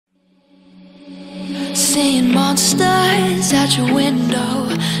seeing monsters out your window.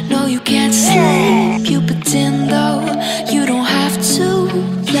 No, you can't sleep, you pretend though. You don't have to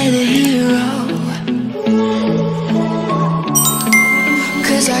play the hero,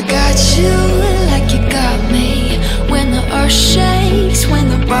 'cause I got you like you got me. When the earth shakes, when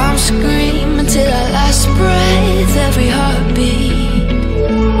the bombs scream, until our last breath, every